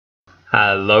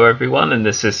Hello everyone, and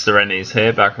this is SeReNiiTYzZ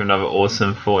here, back with another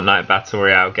awesome Fortnite Battle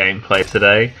Royale gameplay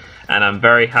today. And I'm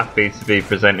very happy to be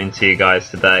presenting to you guys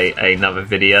today another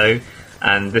video.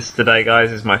 And this today,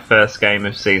 guys, is my first game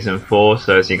of Season 4,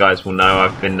 so as you guys will know,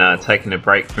 I've been taking a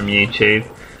break from YouTube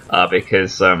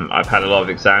because I've had a lot of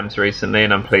exams recently,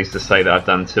 and I'm pleased to say that I've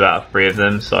done 2 out of 3 of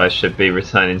them, so I should be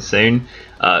returning soon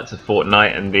to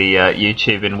Fortnite and the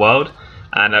YouTubing world.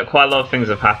 And quite a lot of things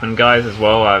have happened, guys, as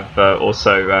well. I've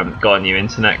also got a new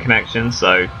internet connection,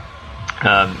 so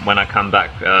when I come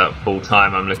back full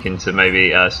time, I'm looking to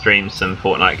maybe stream some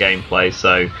Fortnite gameplay,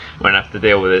 so I won't have to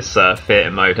deal with this theatre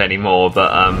mode anymore.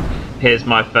 But here's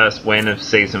my first win of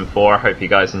Season 4. I hope you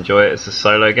guys enjoy it. It's a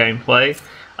solo gameplay.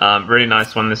 Really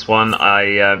nice one, this one.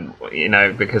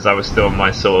 Because I was still on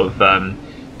my sort of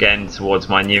getting towards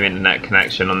my new internet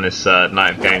connection on this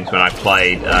night of games when I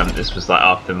played. This was like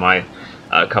after my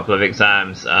couple of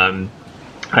exams.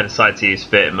 I decided to use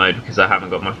theatre mode because I haven't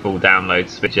got my full download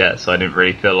speed yet, so I didn't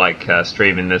really feel like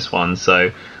streaming this one.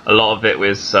 So a lot of it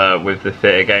was with the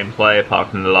theatre gameplay,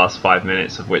 apart from the last 5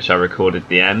 minutes of which I recorded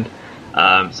the end.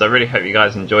 So I really hope you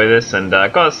guys enjoy this, and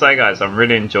I've got to say, guys, I'm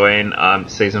really enjoying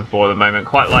Season 4 at the moment.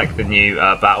 Quite like the new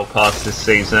Battle Pass this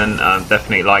season,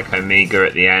 definitely like Omega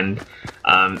at the end.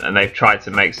 And they've tried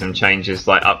to make some changes,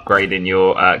 like upgrading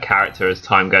your character as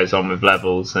time goes on with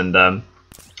levels, and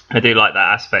I do like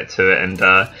that aspect to it.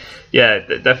 And yeah,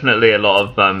 definitely a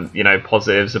lot of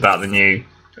positives about the new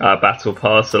Battle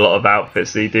Pass. A lot of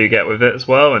outfits that you do get with it as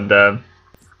well. And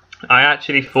I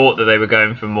actually thought that they were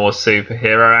going for more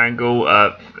superhero angle,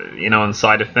 on the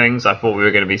side of things. I thought we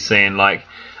were going to be seeing like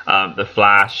the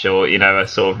Flash, or a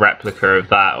sort of replica of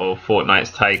that, or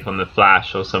Fortnite's take on the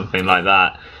Flash, or something like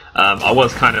that. I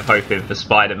was kind of hoping for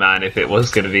Spider-Man if it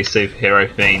was going to be superhero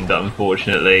themed, but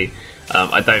unfortunately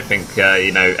I don't think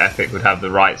Epic would have the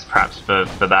rights perhaps for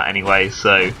that anyway.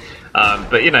 So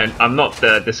but I'm not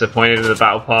disappointed with the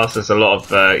Battle Pass. There's a lot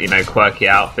of quirky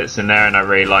outfits in there, and I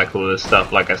really like all the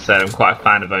stuff. Like I said, I'm quite a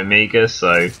fan of Omega,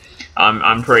 so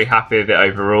I'm pretty happy with it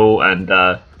overall. And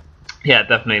yeah,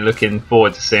 definitely looking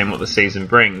forward to seeing what the season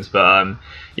brings. But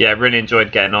yeah, really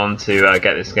enjoyed getting on to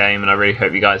get this game, and I really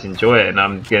hope you guys enjoy it, and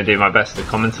I'm going to do my best to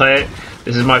commentate it.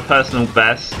 This is my personal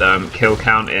best kill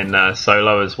count in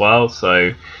solo as well,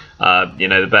 so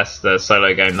the best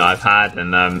solo game that I've had,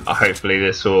 and hopefully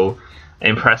this will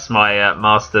impress my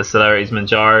master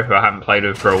SeReNiiTYzZ, who I haven't played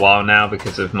with for a while now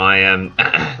because of my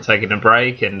taking a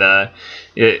break. And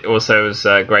it also was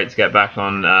great to get back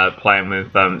on playing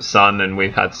with Sun, and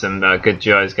we've had some good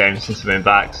duos games since I've been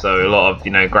back, so a lot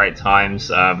of great times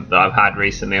that I've had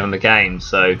recently on the game.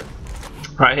 So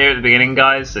right here at the beginning,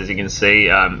 guys, as you can see,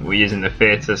 we're using the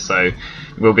theatre, so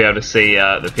we'll be able to see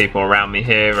the people around me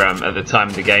here at the time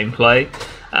of the gameplay.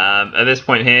 At this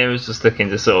point here, I was just looking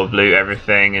to sort of loot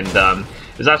everything, and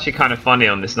it was actually kind of funny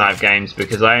on this night of games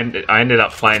because I ended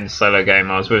up playing the solo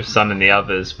game. I was with Sun and the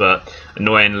others, but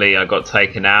annoyingly I got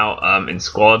taken out in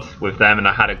squad with them, and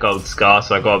I had a gold scar,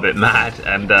 so I got a bit mad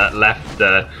and left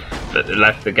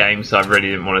the game. So I really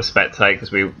didn't want to spectate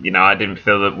because I didn't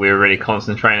feel that we were really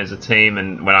concentrating as a team.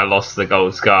 And when I lost the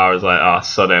gold scar, I was like, oh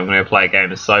sod it, I'm going to play a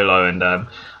game of solo. And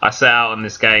I set out on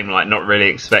this game like not really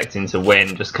expecting to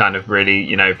win, just kind of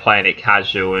really playing it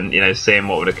casual and seeing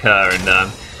what would occur,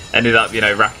 and ended up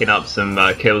racking up some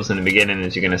kills in the beginning,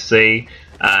 as you're going to see.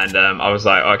 And I was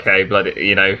like, okay,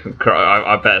 bloody,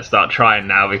 I better start trying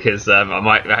now because I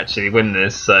might actually win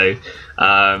this. So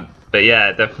but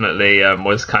yeah, definitely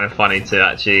was kind of funny to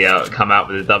actually come out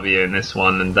with a W in this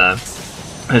one. And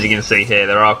as you can see here,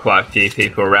 there are quite a few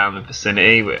people around the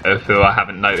vicinity of who I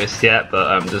haven't noticed yet,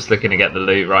 but I'm just looking to get the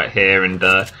loot right here. And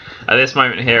at this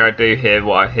moment here, I do hear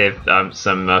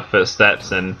some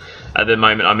footsteps, and at the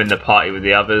moment I'm in the party with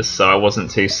the others, so I wasn't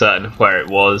too certain of where it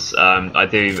was. I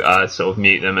do sort of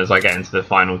mute them as I get into the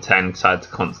final 10 because I had to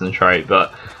concentrate,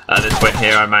 but at this point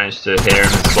here I managed to hear him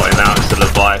and spot him out. It's a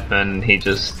Leviathan. He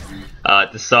just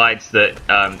decides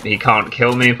that he can't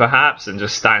kill me perhaps, and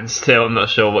just stands still. I'm not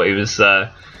sure what he was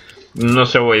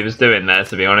doing there,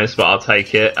 to be honest, but I'll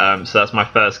take it. So that's my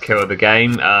first kill of the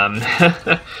game.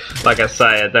 Like I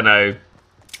say, I don't know,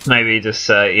 maybe just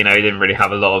he didn't really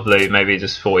have a lot of loot. Maybe he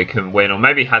just thought he couldn't win, or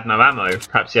maybe he had no ammo.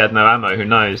 Perhaps he had no ammo, who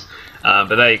knows.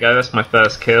 But there you go, that's my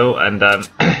first kill. And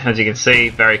as you can see,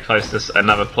 very close to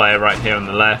another player right here on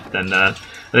the left. And at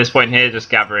this point here, just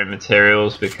gathering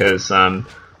materials because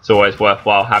it's always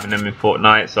worthwhile having them in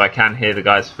Fortnite. So I can hear the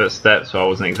guy's footsteps, so I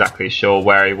wasn't exactly sure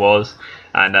where he was.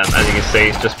 And as you can see,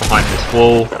 he's just behind this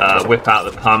wall, whip out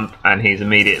the pump, and he's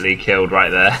immediately killed right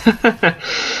there.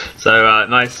 So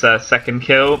nice second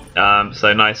kill.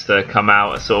 So nice to come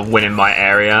out sort of winning my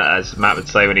area, as Matt would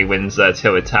say when he wins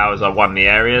Tilted Towers, I won the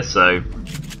area. So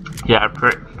yeah, I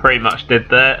pretty much did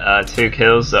there. 2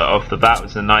 kills off the bat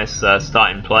was a nice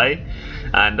starting play,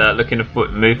 and looking to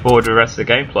move forward with the rest of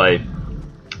the gameplay.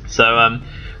 So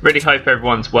really hope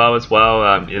everyone's well as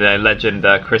well. You know, legend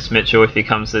Chris Mitchell, if he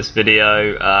comes to this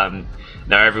video. You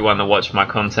know, everyone that watched my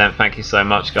content, thank you so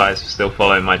much, guys, for still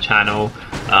following my channel.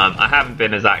 I haven't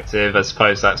been as active. I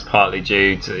suppose that's partly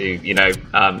due to, you know,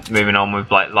 moving on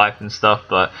with like life and stuff.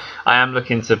 But I am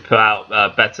looking to put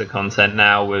out better content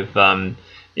now with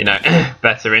you know,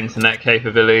 better internet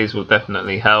capabilities will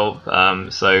definitely help.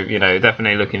 So, you know,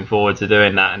 definitely looking forward to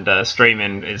doing that. And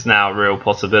streaming is now a real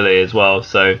possibility as well.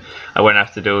 So I won't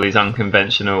have to do all these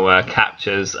unconventional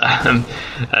captures.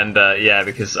 Yeah,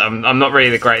 because I'm not really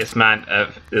the greatest fan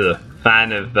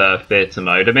of theatre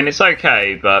mode. I mean, it's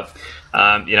okay, but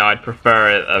you know, I'd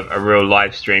prefer a real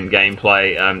live stream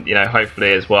gameplay. You know,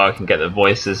 hopefully as well I can get the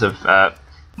voices of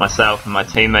myself and my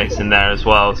teammates in there as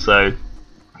well. So,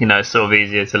 you know, it's sort of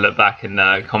easier to look back and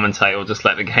commentate, or just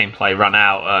let the gameplay run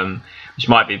out, which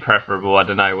might be preferable. I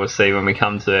don't know, we'll see when we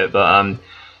come to it. But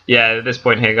yeah, at this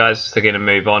point here, guys, just looking to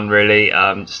move on really.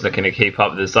 Just looking to keep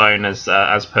up the zone as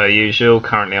per usual.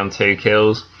 Currently on 2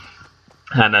 kills,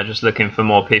 and just looking for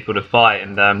more people to fight.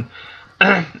 And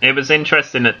it was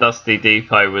interesting that Dusty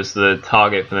Depot was the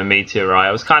target for the meteorite.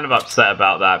 I was kind of upset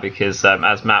about that because,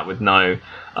 as Matt would know,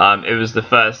 it was the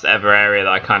first ever area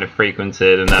that I kind of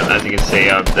frequented, and as you can see,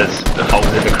 there's holes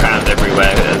in the ground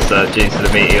everywhere as due to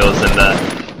the meteors.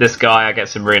 And this guy, I get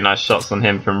some really nice shots on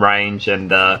him from range,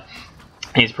 and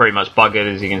he's pretty much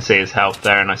buggered, as you can see his health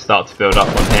there, and I start to build up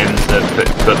on him to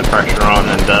put the pressure on.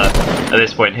 And at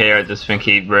this point here, I just think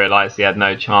he realised he had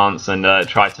no chance and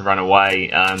tried to run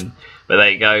away. But there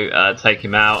you go, take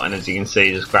him out, and as you can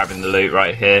see, just grabbing the loot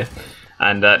right here.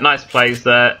 And nice plays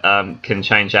there. Can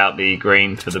change out the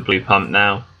green for the blue pump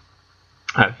now.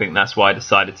 I think that's what I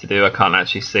decided to do. I can't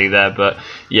actually see there, but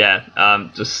yeah,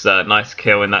 just a nice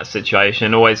kill in that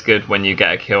situation. Always good when you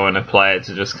get a kill on a player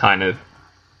to just kind of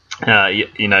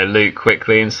you know, loot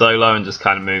quickly in solo and just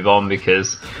kind of move on,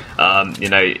 because you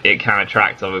know, it can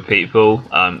attract other people.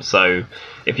 So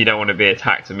if you don't want to be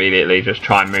attacked immediately, just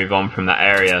try and move on from that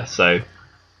area. So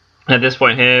at this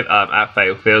point here, at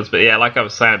Fatal Fields. But yeah, like I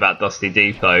was saying about Dusty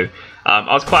Depot,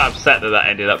 I was quite upset that that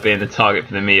ended up being the target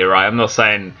for the meteorite. I'm not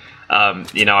saying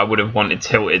you know, I would have wanted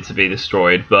Tilted to be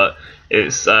destroyed, but it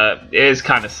is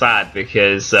kind of sad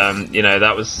because you know,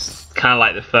 that was kind of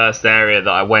like the first area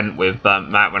that I went with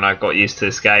Matt when I got used to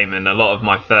this game, and a lot of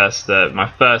my first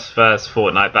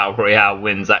Fortnite Battle Royale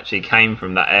wins actually came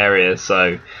from that area.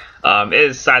 So it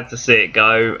is sad to see it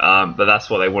go, but that's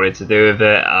what they wanted to do with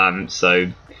it.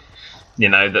 So you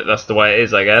know, that's the way it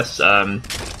is, I guess.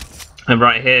 And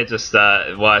right here, just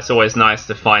well, it's always nice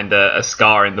to find a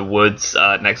scar in the woods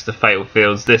next to Fatal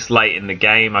Fields this late in the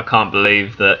game. I can't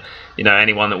believe that, you know,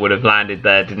 anyone that would have landed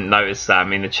there didn't notice that. I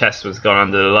mean, the chest was gone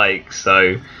under the lake,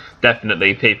 so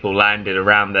definitely people landed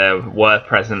around there, were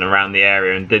present around the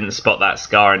area, and didn't spot that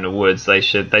scar in the woods. They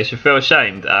should feel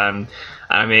ashamed.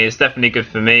 I mean, it's definitely good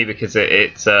for me because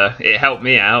it helped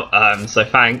me out, so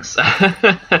thanks.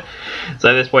 So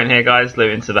at this point here, guys,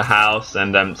 loot into the house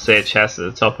and see a chest at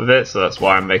the top of it, so that's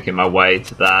why I'm making my way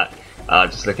to that.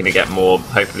 Just looking to get more,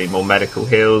 hopefully more medical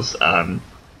heals.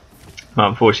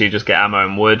 Unfortunately, just get ammo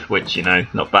and wood, which, you know,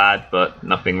 not bad, but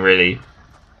nothing really,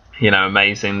 you know,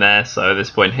 amazing there. So at this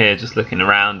point here, just looking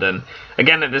around, and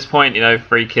again at this point, you know,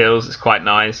 3 kills is quite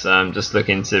nice. Just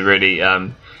looking to really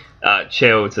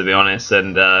chill, to be honest,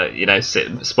 and you know,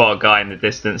 spot a guy in the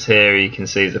distance here. You can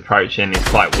see he's approaching. He's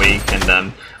quite weak,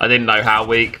 and I didn't know how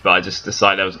weak, but I just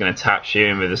decided I was going to tap shoot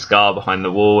him with a scar behind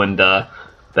the wall, and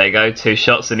there you go, 2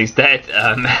 shots and he's dead.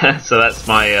 So that's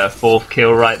my 4th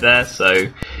kill right there. So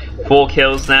 4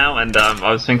 kills now, and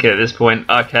I was thinking at this point,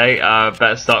 okay,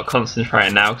 better start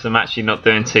concentrating now because I'm actually not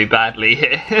doing too badly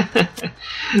here.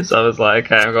 So I was like,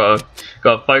 okay, I've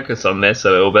got to focus on this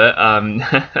a little bit.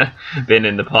 Being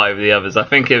in the pie with the others, I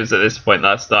think it was at this point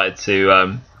that I started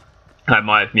to. I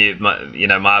might have muted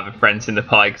my other friends in the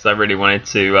pie because I really wanted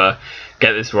to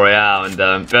get this Royale, and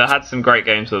but I had some great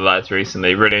games with the lads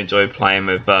recently. Really enjoyed playing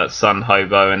with Sun,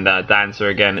 Hobo, and Dancer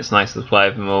again. It's nice to play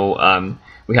with them all.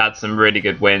 We had some really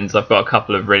good wins. I've got a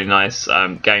couple of really nice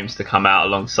games to come out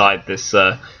alongside this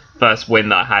first win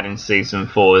that I had in Season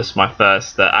 4. This is my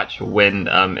first actual win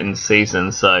in the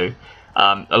season, so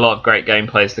a lot of great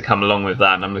gameplays to come along with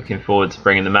that, and I'm looking forward to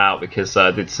bringing them out because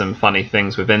I did some funny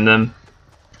things within them.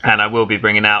 and I will be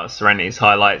bringing out a SeReNiiTYzZ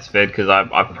highlights vid because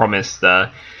I've promised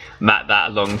Matt that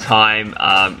a long time,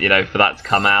 you know, for that to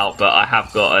come out. But I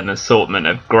have got an assortment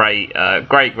of great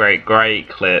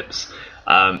clips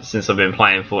since I've been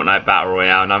playing Fortnite Battle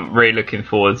Royale, and I'm really looking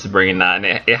forward to bringing that. And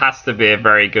it has to be a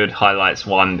very good highlights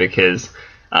one because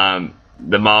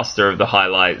the master of the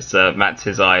highlights, Matt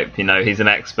SeReNiiTYzZ, you know, he's an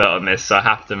expert on this, so I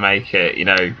have to make it, you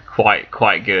know, quite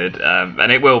good,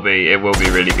 and it will be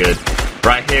really good.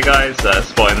 Right here, guys,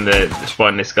 spotting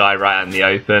this guy right out in the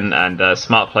open, and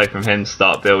smart play from him to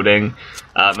start building.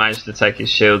 Managed to take his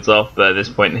shields off, but at this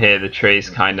point here, the tree's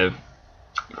kind of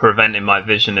preventing my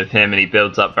vision of him, and he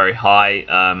builds up very high,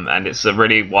 and it's a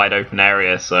really wide open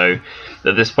area. So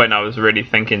at this point I was really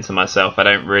thinking to myself, I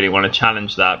don't really want to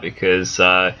challenge that because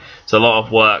it's a lot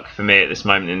of work for me at this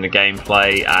moment in the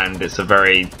gameplay, and it's a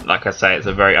very, like I say, it's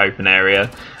a very open area.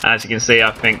 And as you can see,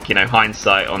 I think, you know,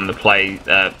 hindsight on the play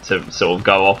to sort of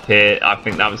go off here, I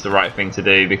think that was the right thing to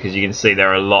do because you can see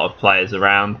there are a lot of players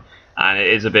around, and it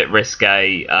is a bit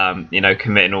risque, you know,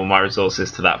 committing all my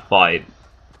resources to that fight.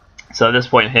 So at this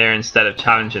point here, instead of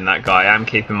challenging that guy, I am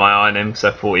keeping my eye on him because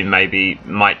I thought he maybe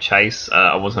might chase.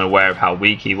 I wasn't aware of how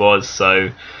weak he was, so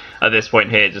at this point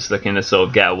here, just looking to sort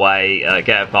of get away,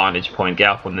 get a vantage point, get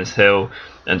up on this hill,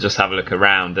 and just have a look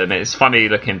around. And it's funny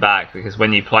looking back because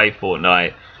when you play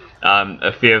Fortnite,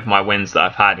 a few of my wins that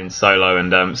I've had in solo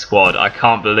and squad, I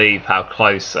can't believe how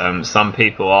close some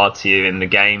people are to you in the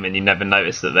game, and you never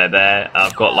notice that they're there.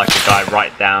 I've got like a guy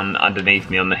right down underneath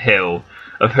me on the hill,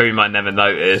 of whom I never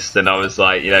noticed, and I was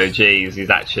like, you know, geez, he's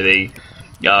actually,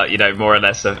 you know, more or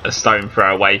less a stone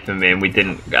throw away from me, and we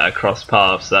didn't cross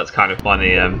paths, so that's kind of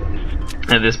funny.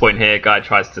 At this point here, guy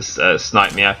tries to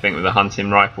snipe me, I think, with a hunting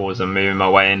rifle as I'm moving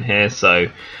my way in here, so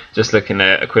just looking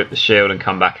to equip the shield and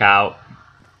come back out.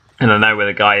 And I know where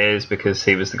the guy is because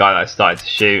he was the guy that I started to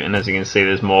shoot, and as you can see,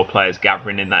 there's more players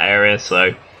gathering in that area,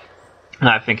 so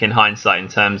I think in hindsight, in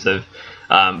terms of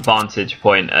vantage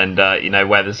point and you know,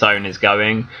 where the zone is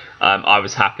going, I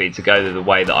was happy to go the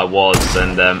way that I was.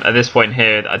 And at this point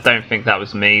here, I don't think that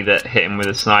was me that hit him with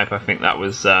a snipe. I think that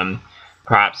was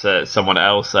perhaps someone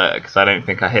else, because I don't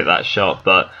think I hit that shot.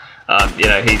 But you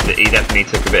know, he definitely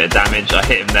took a bit of damage. I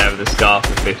hit him there with a scarf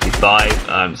of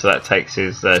 55, so that takes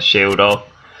his shield off.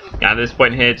 And at this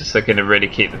point here, just looking to really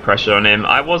keep the pressure on him.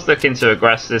 I was looking to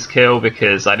aggress this kill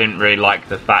because I didn't really like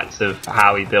the fact of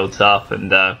how he built up,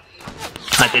 and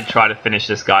I did try to finish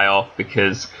this guy off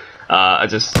because I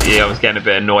was getting a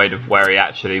bit annoyed of where he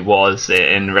actually was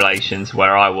in relation to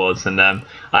where I was, and I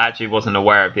actually wasn't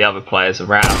aware of the other players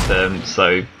around,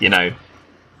 so you know,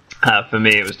 for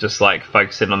me it was just like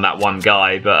focusing on that one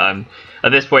guy. But at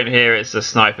this point here, it's a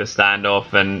sniper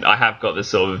standoff, and I have got this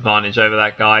sort of advantage over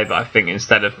that guy, but I think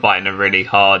instead of fighting a really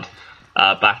hard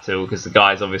battle, because the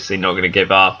guy's obviously not going to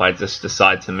give up, I just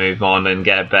decide to move on and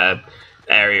get a better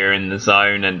area in the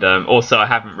zone. And also, I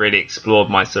haven't really explored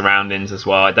my surroundings as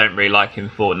well. I don't really like in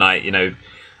Fortnite, you know,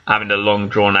 having a long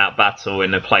drawn out battle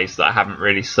in a place that I haven't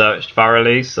really searched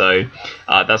thoroughly, so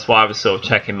that's why I was sort of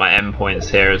checking my endpoints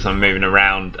here as I'm moving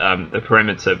around the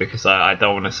perimeter, because I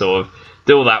don't want to sort of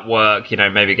do all that work, you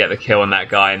know, maybe get the kill on that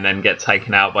guy and then get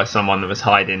taken out by someone that was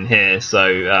hiding here.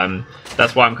 So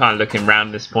that's why I'm kind of looking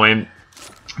around this point.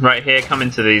 Right here, come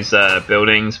into these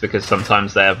buildings because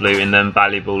sometimes they have loot in them,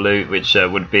 valuable loot, which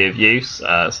would be of use.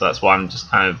 So that's why I'm just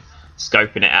kind of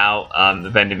scoping it out. The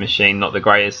vending machine, not the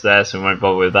greatest there, so we won't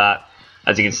bother with that.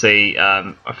 As you can see,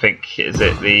 I think, is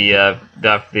it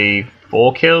the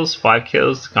 4 kills, 5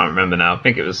 kills? Can't remember now. I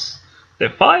think it was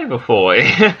 5 or 4.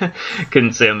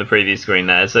 Couldn't see on the previous screen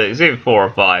there, so it's either 4 or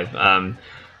 5.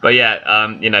 But yeah,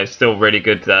 you know, still really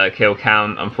good kill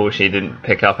count. Unfortunately, didn't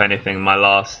pick up anything in my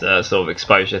last sort of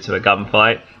exposure to a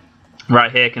gunfight.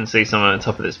 Right here, can see someone on the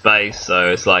top of this base,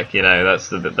 so it's like, you know, that's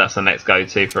the next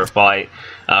go-to for a fight.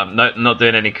 Not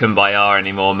doing any kumbaya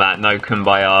anymore, Matt. No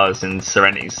kumbayas and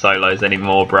SeReNiiTYzZ solos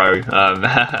anymore, bro.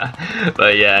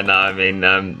 But yeah, no, I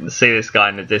mean, see this guy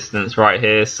in the distance right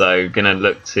here, so gonna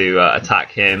look to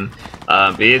attack him.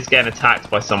 But he is getting attacked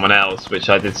by someone else, which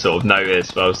I did sort of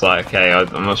notice, but I was like, okay,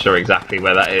 I'm not sure exactly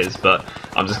where that is, but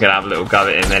I'm just gonna have a little go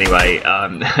at him anyway.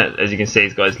 As you can see,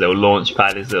 he's got his little launch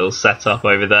pad, his little setup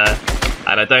over there.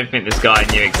 And I don't think this guy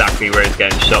knew exactly where he's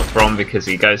getting shot from, because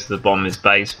he goes to the bottom of his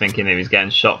base thinking that he's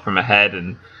getting shot from ahead,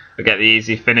 and I get the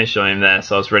easy finish on him there,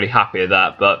 so I was really happy with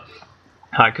that. But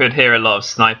I could hear a lot of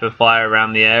sniper fire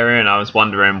around the area, and I was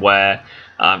wondering where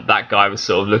that guy was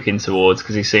sort of looking towards,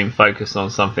 because he seemed focused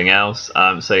on something else.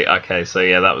 So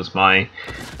yeah, that was my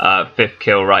 5th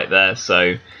kill right there.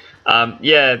 So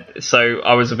yeah, so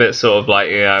I was a bit sort of like,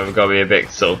 you know, I've got to be a bit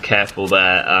sort of careful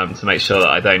there to make sure that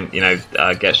I don't, you know,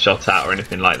 get shot at or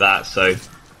anything like that. So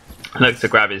look to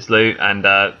grab his loot, and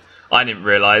I didn't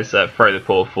realise throw the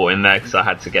portal fort in there because I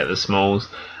had to get the smalls.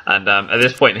 And at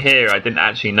this point here, I didn't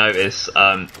actually notice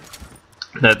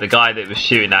that the guy that was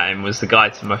shooting at him was the guy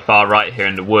to my far right here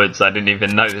in the woods. I didn't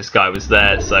even know this guy was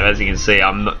there, so as you can see,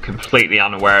 I'm not completely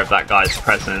unaware of that guy's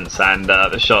presence, and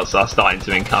the shots are starting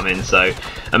to income in, so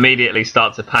immediately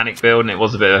start to panic build, and it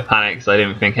was a bit of a panic because I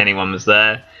didn't think anyone was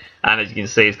there. And as you can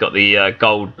see, he's got the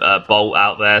gold bolt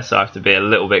out there, so I have to be a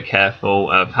little bit careful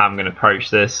of how I'm going to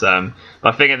approach this. But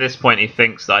I think at this point he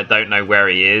thinks that I don't know where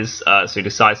he is, so he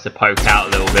decides to poke out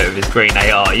a little bit with his green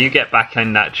AR. You get back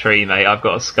in that tree, mate. I've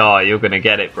got a scar. You're going to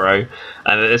get it, bro.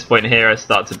 And at this point here, I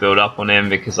start to build up on him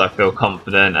because I feel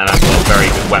confident, and I've got very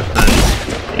good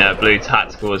weapons. You know, blue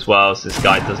tactical as well, so this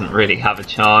guy doesn't really have a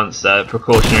chance.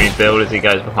 Precautionary build as he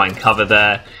goes behind cover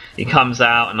there. He comes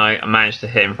out, and I managed to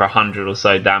hit him for 100 or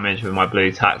so damage with my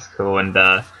blue tactical, and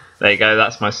there you go,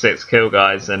 that's my 6th kill,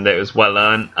 guys, and it was well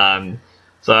earned.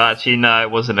 So actually, no,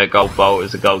 it wasn't a gold bolt, it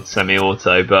was a gold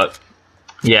semi-auto, but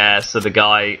yeah, so the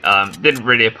guy didn't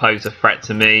really pose a threat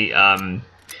to me.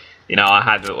 You know, I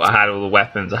had all the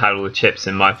weapons, I had all the chips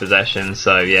in my possession,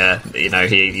 so yeah, you know,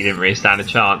 he didn't really stand a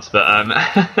chance, but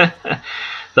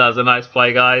that was a nice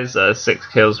play, guys. 6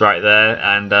 kills right there,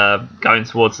 and going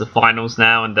towards the finals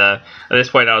now. And at this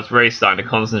point, I was really starting to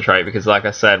concentrate because, like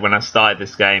I said, when I started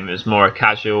this game, it was more a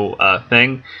casual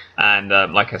thing. And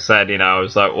like I said, you know, I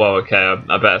was like, well, okay,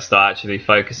 I better start actually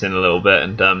focusing a little bit.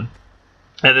 And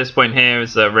at this point here, it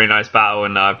was a really nice battle,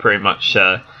 and I pretty much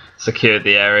secured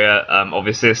the area.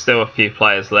 Obviously, there's still a few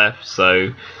players left,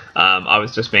 so I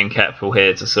was just being careful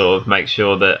here to sort of make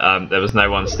sure that there was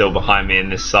no one still behind me in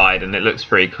this side, and it looks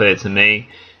pretty clear to me.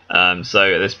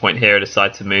 So at this point here, I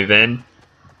decided to move in,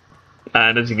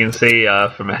 and as you can see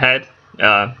from ahead,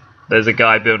 there's a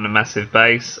guy building a massive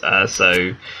base,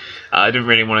 so I didn't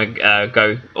really want to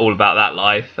go all about that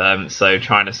life, so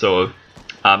trying to sort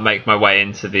of make my way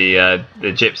into the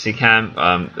gypsy camp,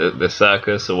 the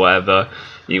circus, or whatever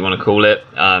you want to call it.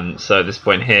 So at this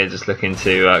point here, just looking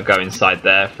to go inside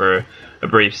there for a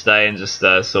brief stay and just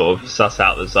sort of suss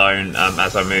out the zone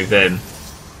as I move in.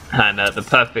 And the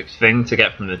perfect thing to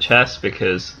get from the chest,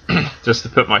 because just to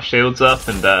put my shields up,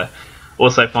 and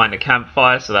also find a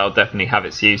campfire, so that'll definitely have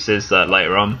its uses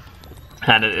later on.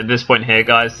 And at this point here,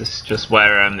 guys, this is just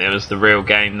where it was the real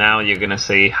game now. You're going to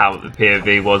see how the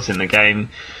POV was in the game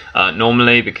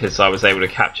normally, because I was able to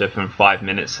capture from 5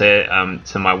 minutes here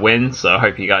to my win, so I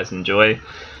hope you guys enjoy.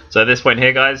 So at this point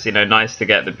here, guys, you know, nice to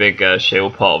get the big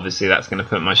shield pot. Obviously, that's going to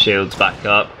put my shields back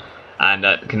up, and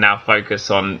can now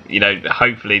focus on, you know,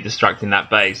 hopefully destructing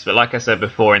that base. But like I said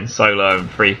before, in solo and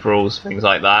free-for-alls, things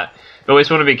like that, you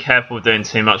always want to be careful of doing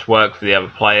too much work for the other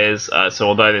players. So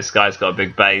although this guy's got a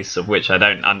big base, of which I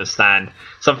don't understand,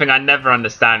 something I never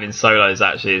understand in solos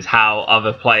actually is how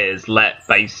other players let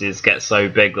bases get so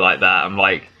big like that. I'm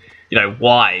like, you know,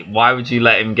 why? Why would you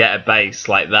let him get a base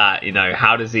like that? You know,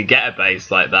 how does he get a base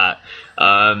like that?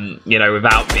 You know,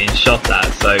 without being shot at.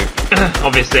 So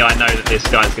obviously I know that this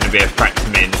guy's going to be a threat to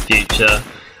me in the future.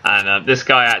 And this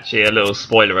guy, actually, a little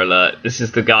spoiler alert, this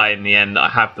is the guy in the end that I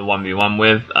have the 1v1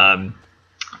 with.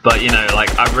 But, you know,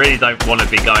 like, I really don't want to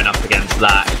be going up against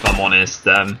that, if I'm honest,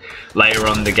 later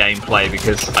on in the gameplay,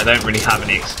 because I don't really have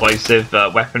any explosive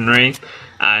weaponry.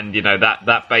 And, you know,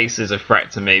 that base is a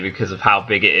threat to me because of how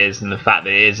big it is and the fact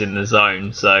that it is in the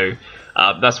zone. So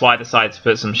that's why I decided to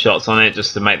put some shots on it,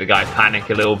 just to make the guy panic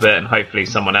a little bit, and hopefully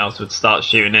someone else would start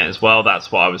shooting it as well.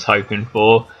 That's what I was hoping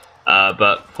for.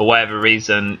 But for whatever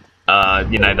reason,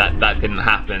 you know, that didn't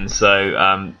happen.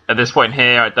 So at this point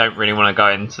here, I don't really want to go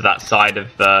into that side of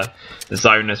the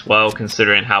zone as well,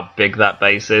 considering how big that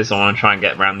base is. I want to try and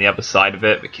get around the other side of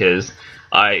it, because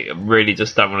I really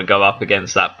just don't want to go up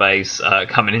against that base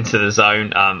coming into the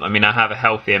zone. I mean, I have a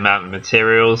healthy amount of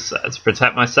materials to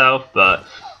protect myself, but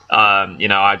you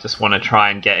know, I just want to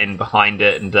try and get in behind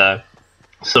it and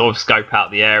sort of scope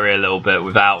out the area a little bit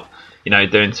without, you know,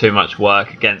 doing too much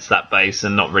work against that base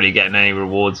and not really getting any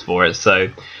rewards for it. So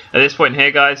at this point here,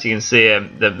 guys, you can see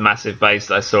the massive base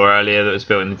that I saw earlier that was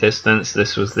built in the distance.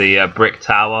 This was the brick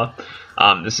tower.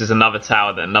 This is another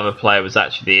tower that another player was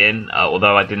actually in,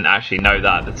 although I didn't actually know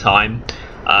that at the time.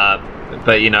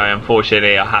 But, you know,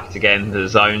 unfortunately I have to get into the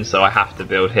zone, so I have to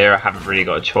build here. I haven't really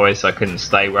got a choice. I couldn't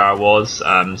stay where I was.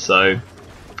 So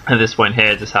at this point here,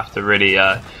 I just have to really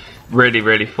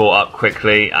really fought up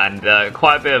quickly, and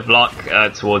quite a bit of luck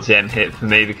towards the end hit for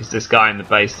me, because this guy in the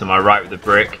base to my right with the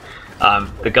brick,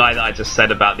 the guy that I just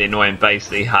said about the annoying base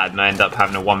that he had, and I ended up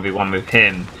having a 1v1 with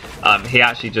him, he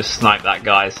actually just sniped that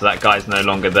guy, so that guy's no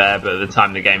longer there. But at the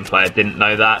time the game player didn't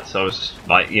know that, so I was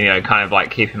like, kind of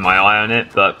like keeping my eye on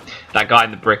it. But that guy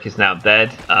in the brick is now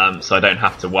dead, so I don't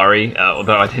have to worry,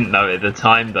 although I didn't know it at the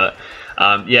time. But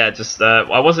yeah, just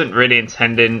I wasn't really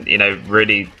intending,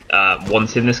 really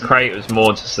wanting this crate. It was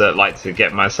more just like to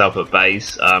get myself a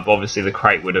base. But obviously the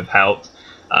crate would have helped.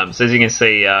 So as you can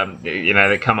see,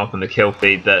 they come up on the kill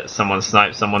feed that someone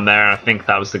sniped someone there, and I think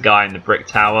that was the guy in the brick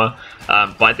tower.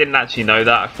 But I didn't actually know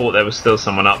that. I thought there was still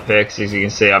someone up here, because as you can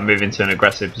see, I move into an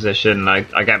aggressive position, and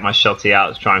I get my shotty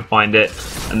out to try and find it,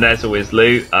 and there's always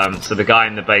loot. So the guy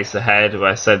in the base ahead, where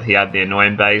I said he had the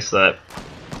annoying base that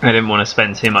I didn't want to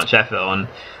spend too much effort on,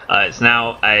 it's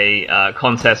now a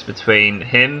contest between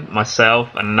him, myself,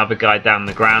 and another guy down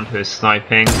the ground who is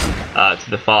sniping to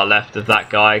the far left of that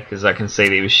guy, because I can see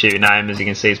that he was shooting at him. As you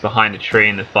can see, he's behind a tree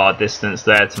in the far distance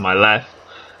there to my left,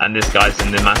 and this guy's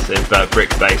in the massive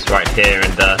brick base right here.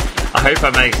 And I hope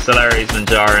I make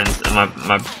SeReNiiTYzZ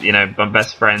and my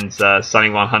best friend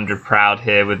Sunny100 proud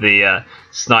here with the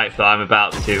snipe that I'm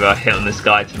about to hit on this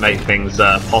guy to make things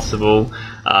possible.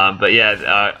 But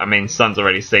yeah, I mean, Sun's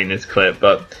already seen this clip,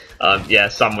 but yeah,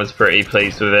 Sun was pretty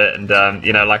pleased with it. And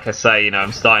like I say,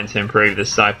 I'm starting to improve the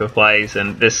sniper plays,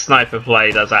 and this sniper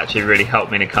play does actually really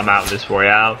help me to come out of this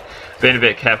Royale. Being a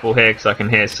bit careful here, because I can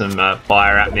hear some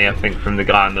fire at me, I think, from the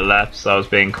guy on the left, so I was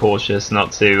being cautious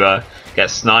not to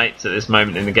get sniped at this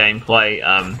moment in the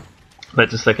gameplay. But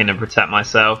just looking to protect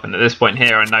myself. And at this point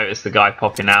here, I notice the guy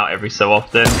popping out every so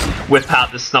often, whip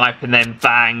out the snipe, and then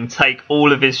bang, take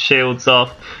all of his shields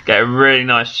off, get a really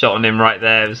nice shot on him right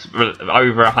there. It was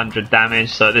over 100 damage.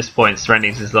 So at this point,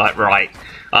 SeReNiiTYzZ is like, right,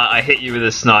 I hit you with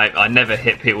a snipe. I never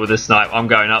hit people with a snipe. I'm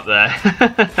going up there.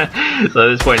 So at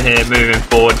this point here, moving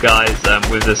forward, guys,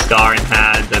 with the scar in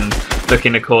hand and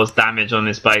looking to cause damage on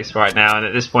this base right now. And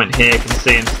at this point here, I can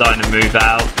see him starting to move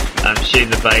out, shooting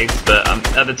the base. But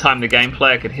at the time the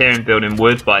gameplay, I could hear him building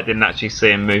wood, but I didn't actually see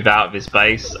him move out of his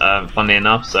base, funnily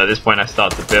enough. So at this point I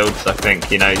start to build, because I think,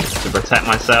 just to protect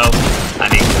myself.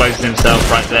 And he exposes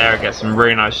himself right there. I get some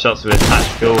really nice shots with his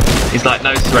tactical. He's like,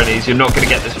 no, SeReNiiTYzZ, you're not going to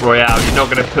get this Royale. You're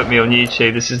not going to put me on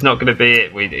YouTube. This is not going to be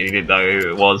it. He didn't know who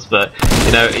it was, but,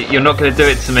 you're not going to do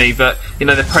it to me. But,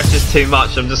 the pressure's too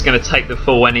much. I'm just going to take the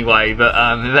fall anyway. But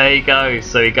there you go.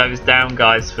 So he goes down,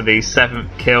 guys, for the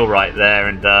 7th kill right there.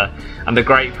 And under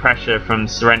great pressure from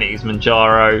SeReNiiTYzZ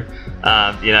Manjaro,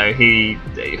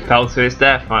 he fell to his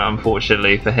death,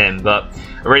 unfortunately for him. But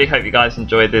I really hope you guys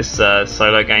enjoyed this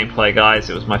solo gameplay, guys.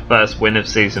 It was my first win of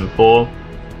Season 4.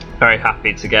 Very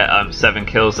happy to get 7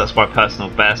 kills. That's my personal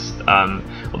best.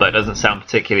 Although it doesn't sound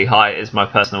particularly high, it is my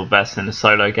personal best in a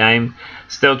solo game.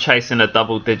 Still chasing a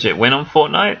double-digit win on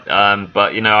Fortnite.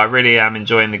 But, I really am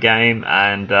enjoying the game,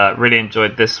 and really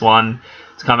enjoyed this one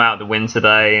to come out of the win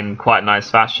today in quite nice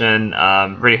fashion.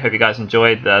 Really hope you guys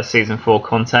enjoyed the Season 4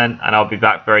 content, and I'll be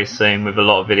back very soon with a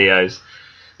lot of videos.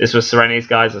 This was SeReNiiTYzZ,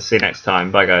 guys. I'll see you next time.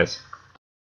 Bye, guys.